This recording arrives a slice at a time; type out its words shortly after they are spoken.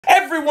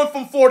Everyone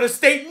from Florida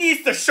State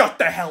needs to shut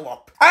the hell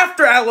up.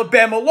 After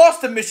Alabama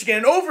lost to Michigan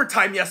in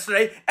overtime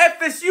yesterday,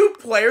 FSU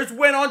players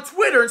went on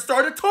Twitter and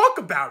started to talk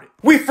about it.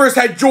 We first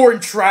had Jordan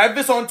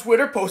Travis on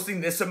Twitter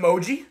posting this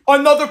emoji.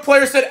 Another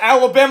player said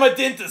Alabama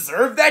didn't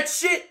deserve that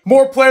shit.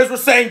 More players were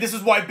saying this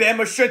is why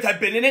Bama shouldn't have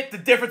been in it, the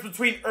difference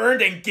between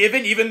earned and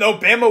given, even though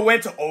Bama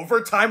went to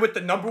overtime with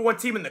the #1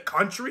 team in the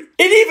country.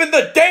 And even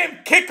the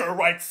damn kicker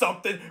writes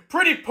something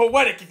pretty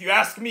poetic if you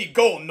ask me,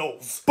 go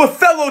Knowles. But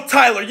fellow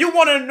Tyler, you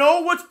want to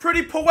know what's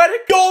pretty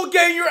poetic? Y'all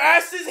getting your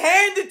asses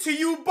handed to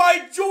you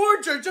by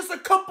Georgia just a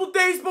couple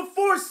days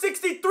before,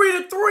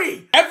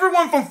 63-3.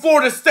 Everyone from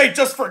Florida State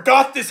just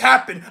forgot this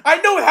happened. I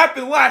know it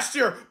happened last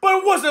year, but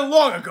it wasn't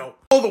long ago.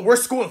 The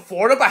worst school in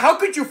Florida, but how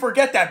could you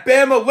forget that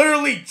Bama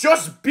literally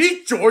just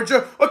beat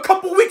Georgia a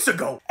couple weeks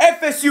ago?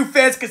 FSU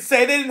fans could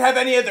say they didn't have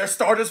any of their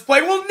starters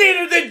play. Well,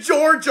 neither did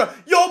Georgia.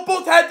 Y'all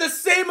both had the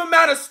same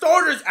amount of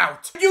starters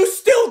out. You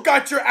still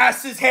got your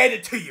asses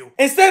handed to you.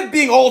 Instead of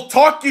being all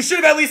talk, you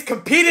should have at least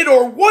competed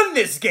or won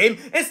this game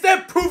instead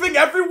of proving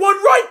everyone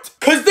right.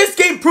 Cause this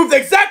game proved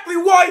exactly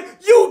why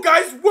you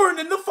guys weren't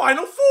in the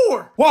Final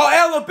Four. While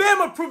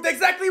Alabama proved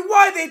exactly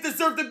why they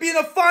deserved to be in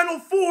the Final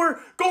Four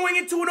going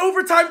into an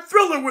overtime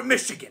thriller with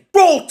Michigan.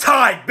 Roll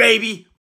Tide, baby!